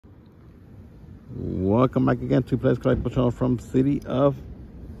Welcome back again to Playdays Collectibles channel from city of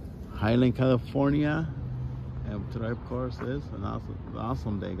Highland, California. And today, of course, is an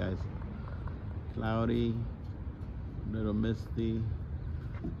awesome day, guys. Cloudy, a little misty,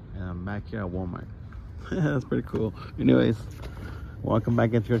 and I'm back here at Walmart. That's pretty cool. Anyways, welcome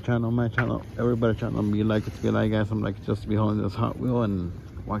back into your channel, my channel, everybody's channel. Me like it to be like, guys. I'm like just to be holding this Hot Wheel and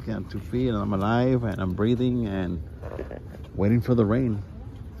walking on 2 feet, and I'm alive and I'm breathing and waiting for the rain.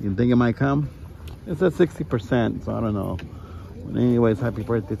 You think it might come? It's at 60%, so I don't know. But anyways, happy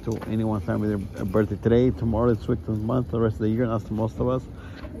birthday to anyone's family their birthday today, tomorrow, this week, this month, the rest of the year, and that's to most of us.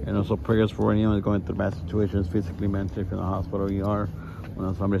 And also prayers for anyone going through bad situations, physically, mentally, if in the hospital, ER,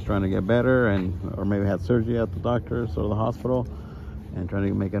 when somebody's trying to get better, or maybe had surgery at the doctor's or the hospital, and trying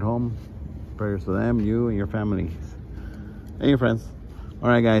to make it home. Prayers for them, you, and your families, and your friends. All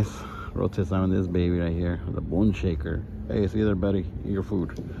right, guys, roll test on this baby right here, the bone shaker. Hey, see there, buddy, eat your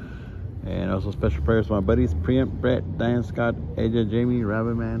food. And also special prayers to my buddies, Priam, Brett, Diane, Scott, AJ, Jamie,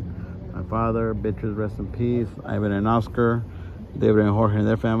 Rabbit Man, my father, Bitches, rest in peace, Ivan and Oscar, David and Jorge and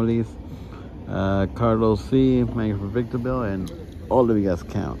their families, Carlos C, Maggie for Victorville, and all of you guys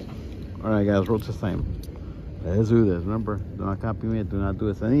count. All right, guys, roll this time. Let's do this. Remember, do not copy me. Do not do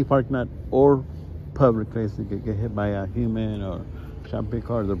this in any parking lot or public place. You could get hit by a human or shopping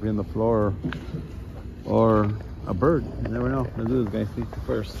cart or be on the floor or a bird. You never know. Let's do this, guys. See you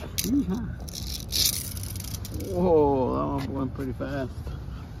first. Whoa, that one's going pretty fast.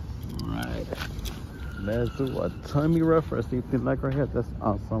 All right. Let's do a tummy rough first. See if you like right here. That's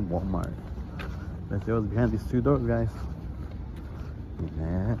awesome Walmart. Let's see what's behind these 2 doors, guys. You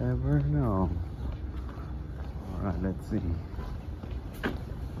never know. All right, let's see. Let's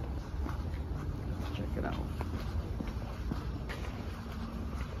check it out.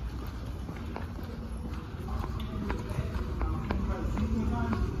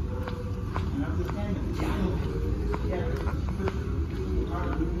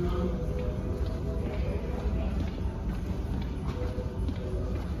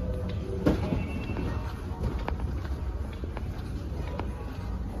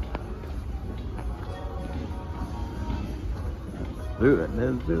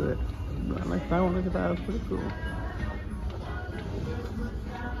 Let's do it. I like that one. Look at that. That's pretty cool.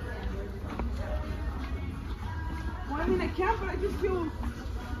 Well, I mean, I can't, but I just feel.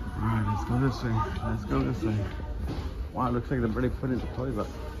 Alright, let's go this way. Let's go this way. Wow, it looks like they're already putting the toys up.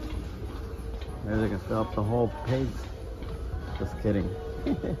 Maybe they can fill up the whole page. Just kidding.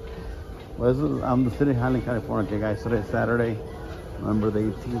 Well, this is the city of Highland, California. Okay, guys, today's Saturday, November the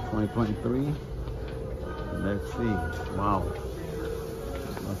 18th, 2023. Let's see. Wow.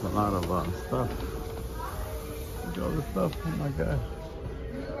 That's a lot of stuff. Look at all this stuff. Oh my god.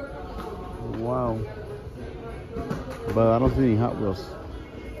 Wow. But I don't see any Hot Wheels. So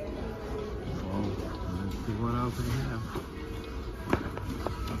let's see what else we have.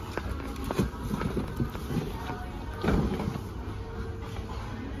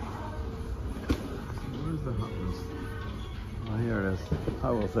 Where's the Hot Wheels? Oh, here it is.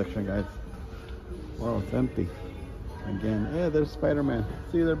 Hot Wheels section, guys. Wow, it's empty. Again, yeah, there's Spider-Man.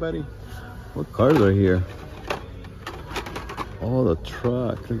 See you there, buddy. What cars are here? Oh, the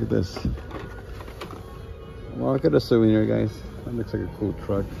truck. Look at this. Well, look at the souvenir, guys. That looks like a cool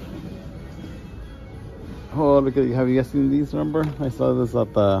truck. Oh, look at, have you guys seen these, remember? I saw this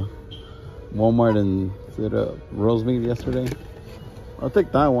at the Walmart in Rosemead yesterday. I'll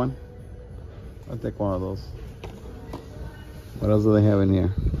take that one. I'll take one of those. What else do they have in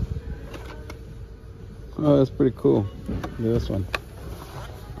here? Oh, that's pretty cool. Look at this one.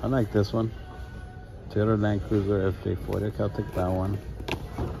 I like this one. Toyota Land Cruiser FJ40. Okay, I'll take that one.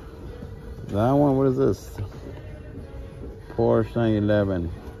 That one, what is this? Porsche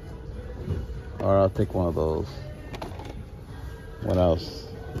 911. Or I'll take one of those. What else?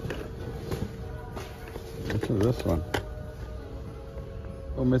 What is this one?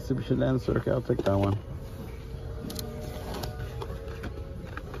 Oh, Mitsubishi Lancer. Okay, I'll take that one.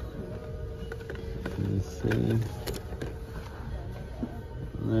 Let's see.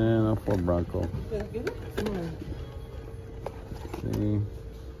 And a Ford Bronco. See.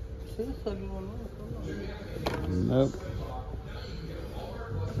 Nope.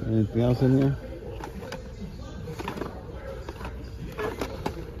 Anything else in here?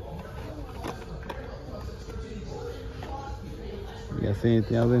 You guys see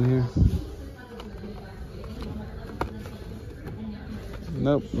anything else in here?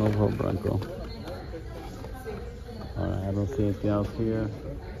 Nope, no Ford Bronco. Alright, I don't see anything else here.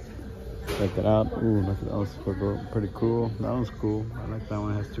 Check it out. Ooh, that was pretty cool. That one's cool. I like that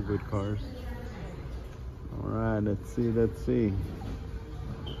one. It has 2 good cars. Alright, let's see.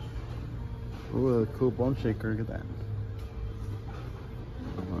 Ooh, a cool bone shaker. Look at that.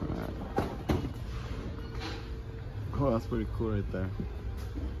 Alright. Oh, that's pretty cool right there.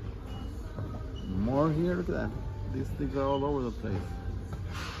 More here. Look at that. These things are all over the place.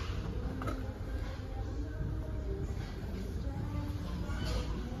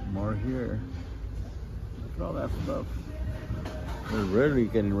 More here. Look at all that stuff. We're really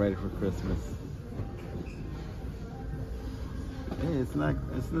getting ready for Christmas. Hey, it's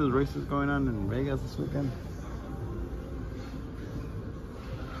the races going on in Vegas this weekend.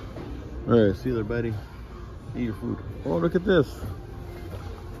 Alright, see you there, buddy. Eat your food. Oh, look at this.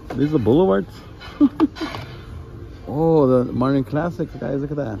 These are boulevards. Oh, the Martin Classics, guys.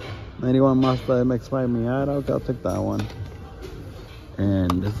 Look at that. 91 Mazda MX-5 Miata. Okay, I'll take that one.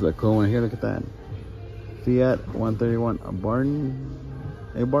 And this is a cool one here. Look at that. Fiat 131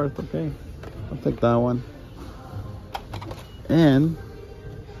 Abarth. Okay, I'll take that one. And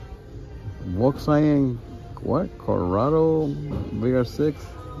Volkswagen, what? Colorado VR6.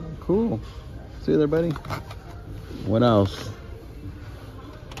 Cool. See you there, buddy. What else?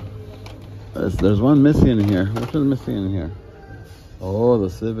 There's one missing in here. Which one's missing in here? Oh, the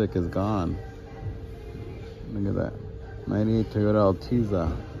Civic is gone. Look at that. 98 Toyota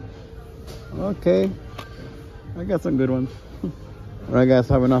Altiza. Okay. I got some good ones. Alright, guys.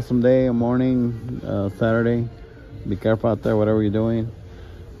 Have an awesome day. A morning, Saturday. Be careful out there, whatever you're doing.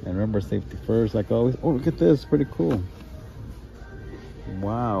 And remember, safety first, like always. Oh, look at this. Pretty cool.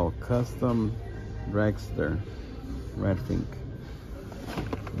 Wow. Custom dragster. Red pink.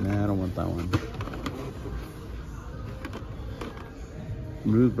 Nah, I don't want that one.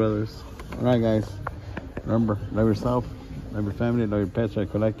 Blues Brothers. Alright, guys. Remember, love yourself, love your family, love your pets, like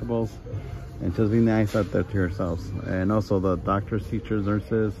collectibles. And just be nice out there to yourselves. And also the doctors, teachers,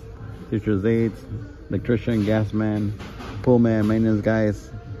 nurses, teachers' aides, electrician, gas man, pool man, maintenance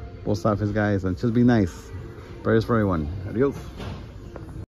guys, post office guys. And just be nice. Prayers for everyone. Adios.